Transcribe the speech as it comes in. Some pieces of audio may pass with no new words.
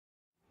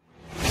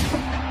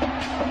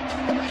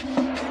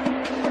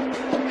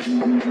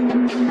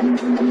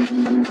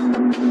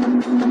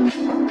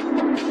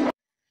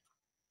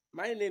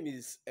My name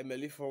is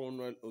Emily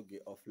Fawunwell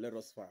Oge of Let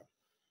Us Farm.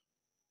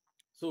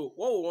 So,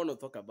 what we want to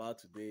talk about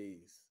today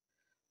is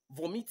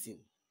vomiting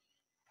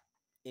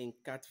in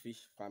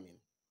catfish farming.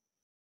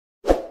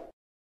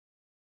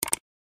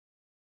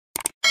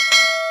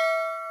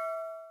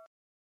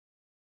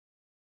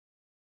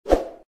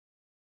 What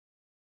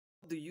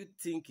do you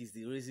think is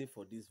the reason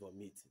for this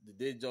vomit? Do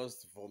they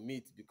just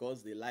vomit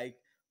because they like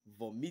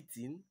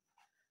vomiting?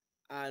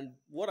 And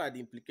what are the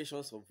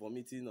implications of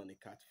vomiting on a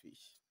catfish?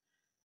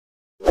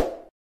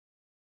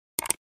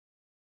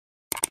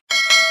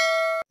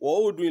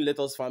 What we do in Let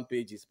Us Farm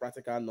page is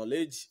practical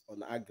knowledge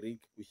on agric.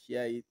 We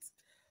share it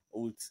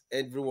with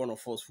every one of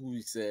us who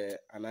is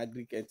an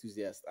agric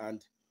enthusiast. And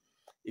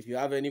if you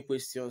have any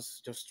questions,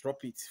 just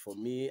drop it for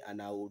me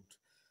and I would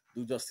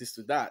do justice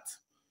to that.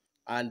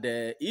 And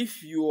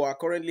if you are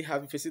currently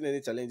facing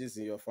any challenges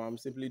in your farm,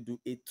 simply do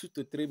a 2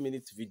 to 3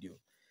 minutes video.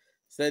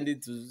 Send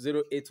it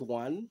to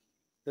 081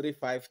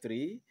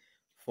 353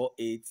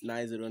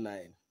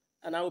 48909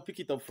 and I will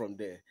pick it up from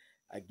there.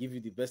 I give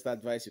you the best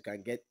advice you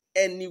can get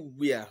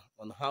anywhere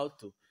on how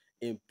to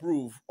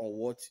improve on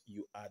what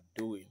you are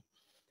doing.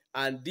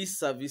 And this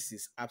service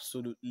is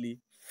absolutely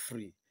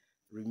free.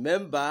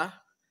 Remember,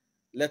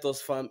 Let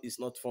Us Farm is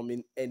not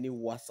forming any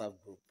WhatsApp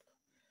group.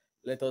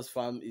 Let Us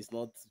Farm is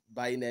not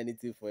buying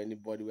anything for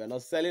anybody. We are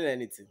not selling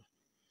anything.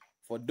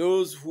 For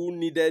those who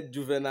needed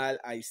juvenile,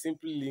 I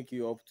simply link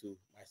you up to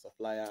my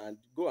supplier and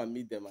go and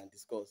meet them and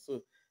discuss.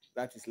 So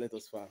that is Let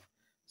Us Farm.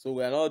 So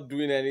we are not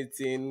doing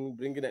anything,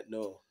 bringing it.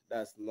 No,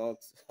 that's not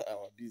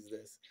our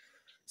business.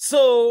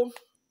 So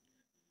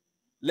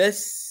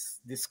let's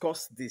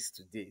discuss this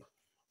today.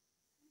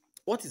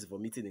 What is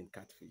vomiting in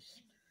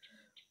catfish?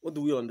 What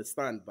do we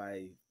understand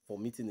by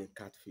vomiting in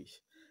catfish?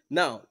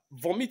 Now,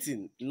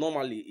 vomiting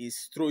normally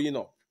is throwing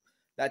up.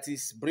 That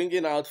is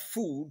bringing out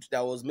food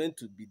that was meant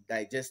to be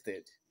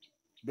digested.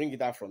 Bring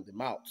it out from the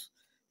mouth.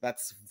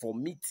 That's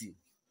vomiting.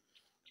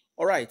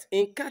 All right,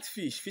 in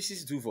catfish,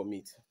 fishes do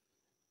vomit.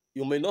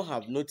 You may not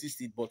have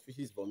noticed it, but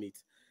fishes vomit.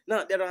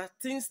 Now, there are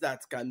things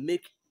that can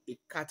make a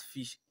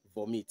catfish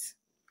vomit.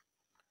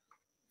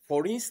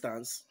 For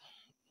instance,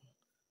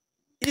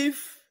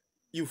 if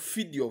you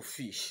feed your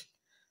fish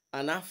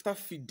and after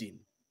feeding,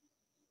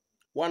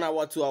 1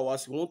 hour, 2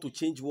 hours, you want to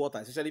change water,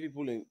 especially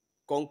people in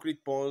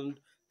concrete pond,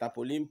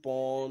 tarpaulin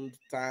pond,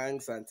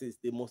 tanks and things,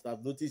 they must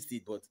have noticed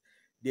it, but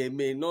they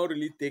may not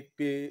really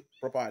pay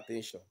proper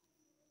attention.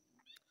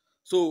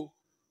 So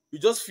you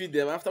just feed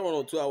them. After 1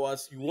 or 2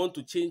 hours, you want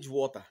to change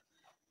water.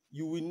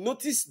 You will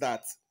notice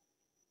that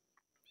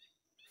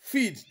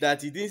feed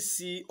that you didn't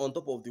see on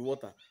top of the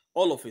water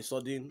all of a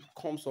sudden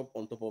comes up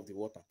on top of the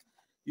water.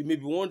 You may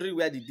be wondering,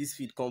 where did this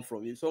feed come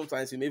from?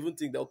 Sometimes you may even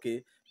think that,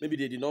 okay, maybe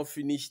they did not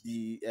finish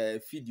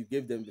the feed you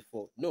gave them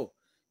before. No,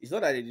 it's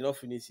not that they did not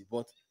finish it,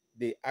 but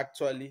they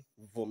actually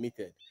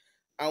vomited.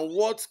 And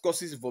what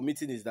causes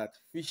vomiting is that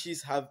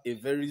fishes have a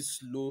very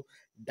slow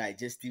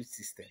digestive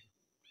system.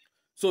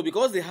 So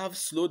because they have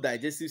slow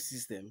digestive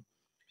system,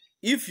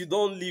 if you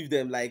don't leave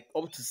them like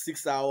up to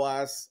 6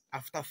 hours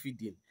after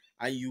feeding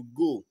and you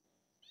go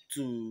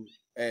to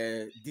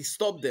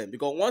disturb them,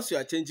 because once you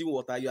are changing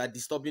water, you are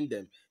disturbing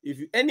them.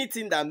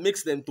 Anything that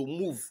makes them to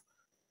move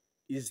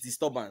is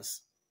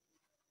disturbance.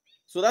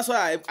 So that's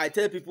why I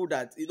tell people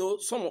that,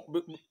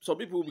 some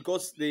people,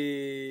 because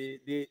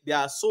they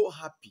are so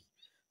happy,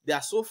 they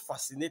are so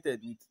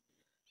fascinated with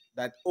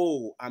that,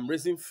 oh, I'm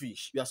raising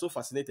fish. You are so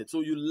fascinated,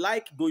 so you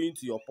like going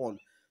to your pond.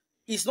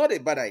 It's not a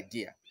bad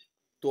idea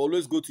to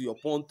always go to your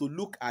pond to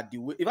look at the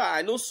way. In fact,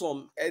 I know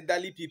some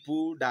elderly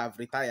people that have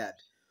retired.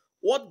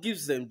 What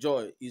gives them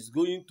joy is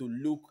going to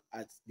look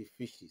at the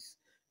fishes.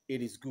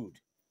 It is good.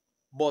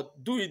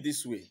 But do it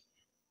this way.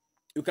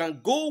 You can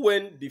go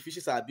when the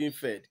fishes are being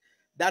fed.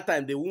 That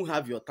time, they won't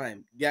have your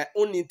time. Their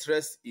own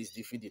interest is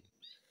the feeding.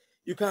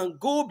 You can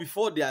go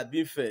before they are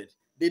being fed.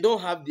 They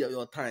don't have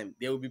your time.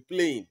 They will be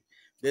playing.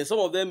 Then some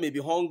of them may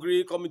be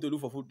hungry, coming to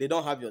look for food. They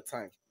don't have your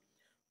time.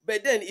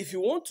 But then if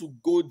you want to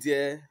go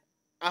there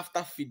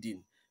after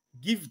feeding,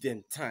 give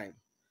them time.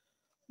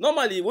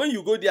 Normally, when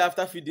you go there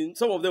after feeding,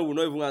 some of them will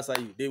not even answer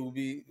you. They will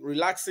be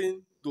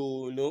relaxing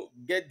to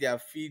get their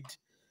feed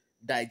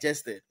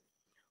digested.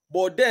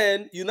 But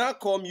then you now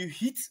come, you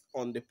hit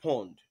on the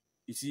pond.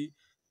 You see,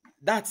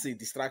 that's a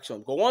distraction.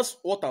 Because once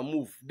water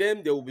move,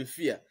 then there will be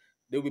fear.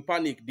 They will be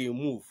panic, they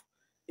move.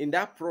 In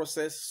that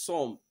process,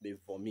 some may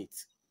vomit.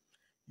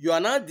 You are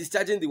now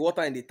discharging the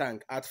water in the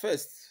tank. At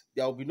first,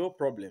 there will be no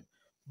problem.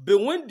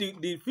 But when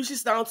the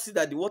fishes now see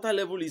that the water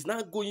level is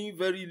now going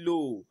very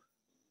low,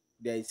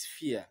 there is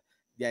fear,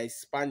 there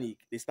is panic,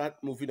 they start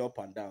moving up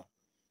and down.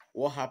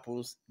 What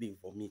happens? They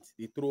vomit,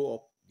 they throw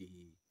up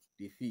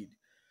the feed.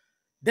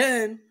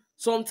 Then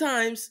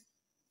sometimes,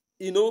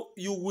 you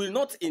will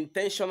not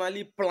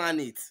intentionally plan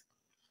it,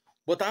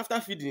 but after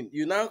feeding,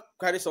 you now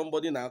carry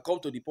somebody, now come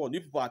to the pond,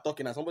 you people are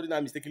talking and somebody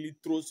now mistakenly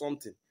throws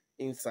something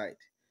inside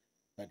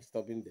by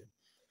disturbing them.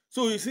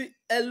 So you see,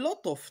 a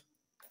lot of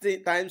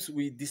times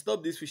we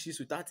disturb these fishes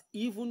without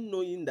even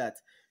knowing that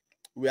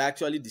we're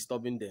actually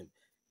disturbing them.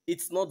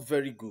 It's not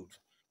very good.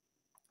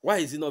 Why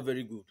is it not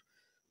very good?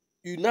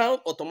 you now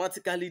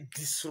automatically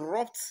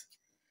disrupt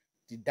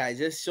the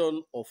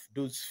digestion of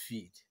those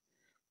feed.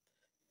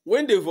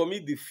 When they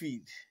vomit the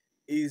feed,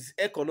 is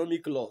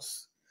economic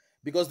loss,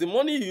 because the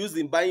money you used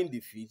in buying the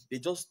feed, they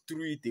just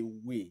threw it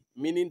away,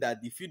 meaning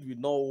that the feed will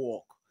not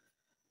work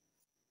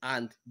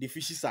and the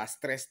fishes are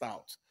stressed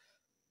out.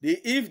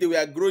 If they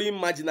were growing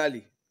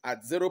marginally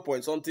at 0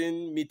 point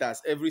something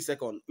meters every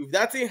second, if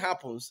that thing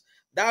happens,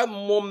 that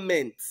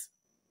moment,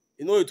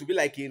 it will be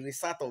like a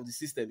reset of the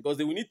system, because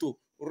they will need to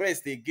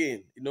rest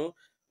again.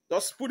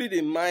 Just put it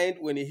in mind,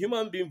 when a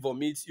human being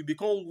vomits, you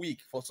become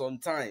weak for some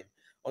time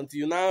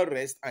until you now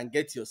rest and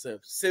get yourself.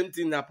 Same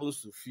thing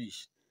happens to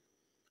fish.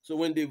 So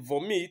when they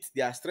vomit,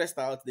 they are stressed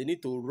out, they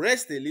need to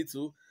rest a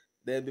little,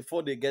 then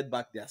before they get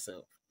back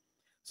themselves.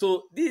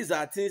 So these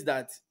are things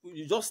that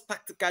you just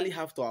tactically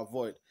have to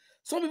avoid.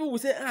 Some people will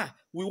say,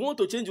 we want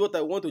to change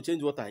water, we want to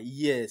change water.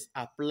 Yes,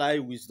 apply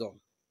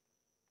wisdom.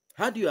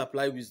 How do you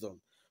apply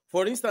wisdom?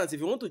 For instance, if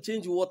you want to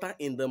change water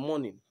in the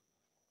morning,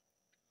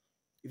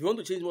 you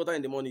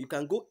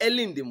can go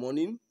early in the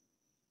morning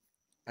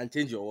and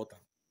change your water.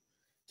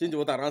 Change the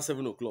water around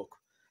 7 o'clock.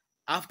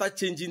 After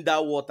changing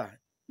that water,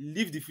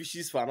 leave the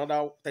fishes for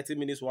another 30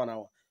 minutes, 1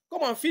 hour.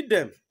 Come and feed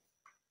them.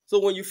 So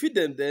when you feed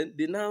them, then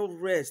they now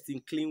rest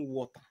in clean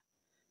water.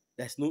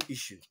 There's no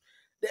issue.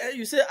 Then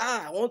you say,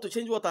 I want to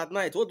change water at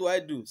night. What do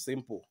I do?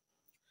 Simple.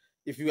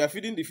 If you are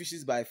feeding the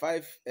fishes by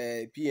 5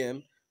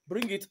 p.m.,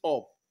 bring it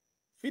up.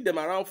 Feed them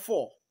around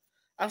 4.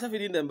 After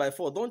feeding them by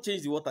 4, don't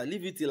change the water.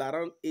 Leave it till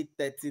around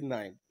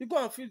 8:39. You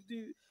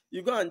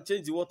go and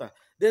change the water.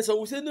 Then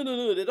so we say,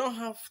 no, they don't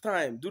have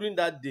time during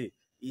that day.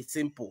 It's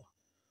simple.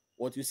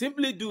 What you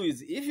simply do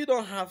is, if you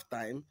don't have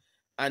time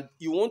and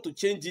you want to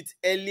change it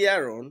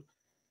earlier on,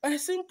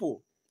 it's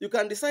simple. You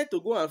can decide to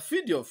go and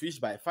feed your fish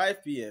by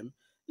 5 p.m.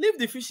 Leave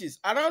the fishes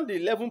around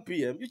 11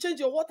 p.m. You change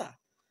your water.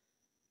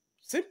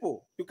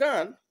 Simple. You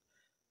can.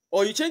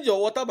 Or you change your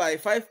water by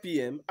 5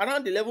 p.m.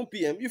 Around 11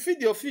 p.m. You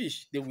feed your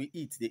fish. They will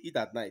eat. They eat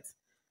at night.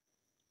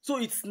 So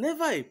it's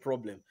never a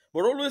problem.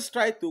 But always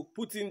try to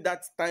put in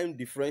that time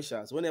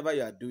differentials whenever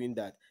you are doing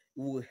that.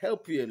 It will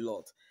help you a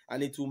lot.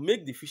 And it will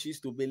make the fishes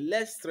to be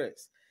less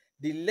stressed.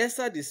 The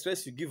lesser the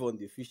stress you give on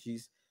the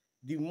fishes,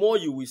 the more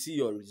you will see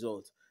your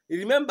results.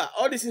 Remember,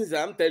 all these things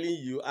that I'm telling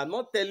you, I'm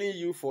not telling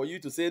you for you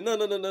to say, no,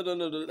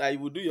 I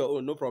will do your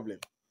own, no problem.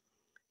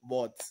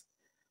 But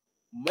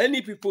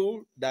many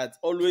people that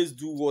always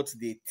do what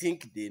they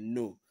think they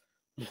know,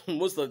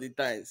 most of the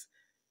times,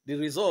 the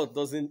result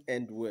doesn't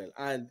end well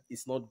and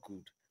it's not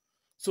good.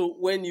 So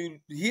when you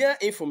hear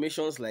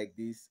informations like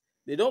this,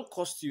 they don't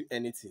cost you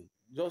anything.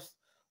 Just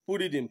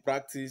put it in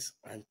practice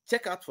and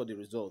check out for the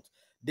result.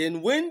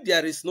 Then when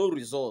there is no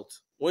result,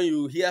 when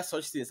you hear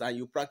such things and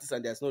you practice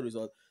and there's no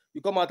result,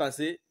 you come out and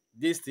say,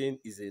 this thing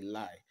is a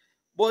lie.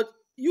 But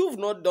you've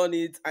not done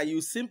it and you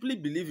simply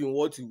believe in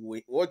what you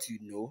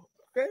know,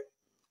 okay?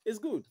 It's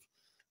good.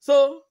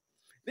 So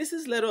this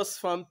is Let Us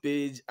Farm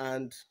page,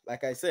 and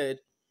like I said,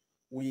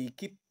 we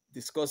keep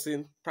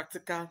discussing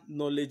practical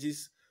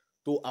knowledges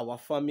to our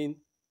farming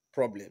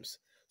problems.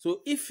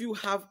 So if you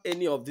have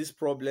any of these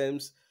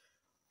problems,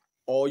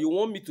 or you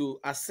want me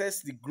to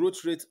assess the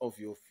growth rate of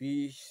your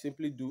fish,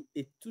 simply do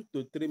a 2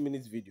 to 3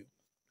 minutes video.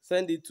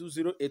 Send it to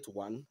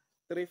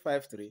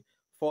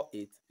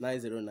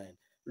 081-353-48909.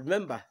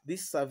 Remember,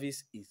 this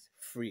service is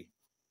free.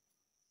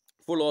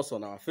 Follow us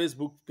on our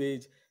Facebook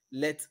page,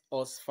 Let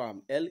Us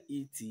Farm,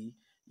 LETUSFARM.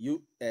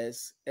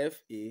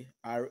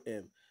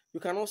 You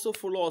can also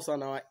follow us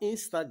on our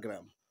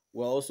Instagram.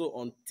 We're also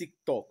on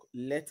TikTok.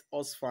 Let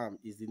Us Farm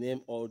is the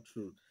name all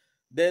through.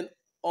 Then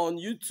on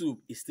YouTube,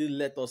 it's still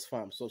Let Us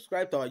Farm.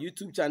 Subscribe to our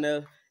YouTube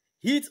channel.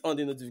 Hit on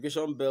the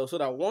notification bell so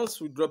that once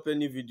we drop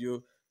any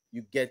video,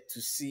 you get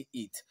to see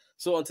it.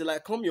 So until I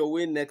come your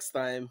way next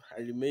time, I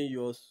remain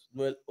yours,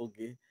 Noel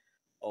Oge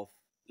of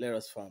Let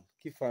Us Farm.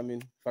 Keep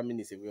farming. Farming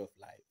is a way of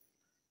life.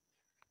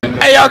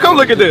 Hey, y'all, come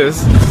look at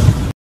this.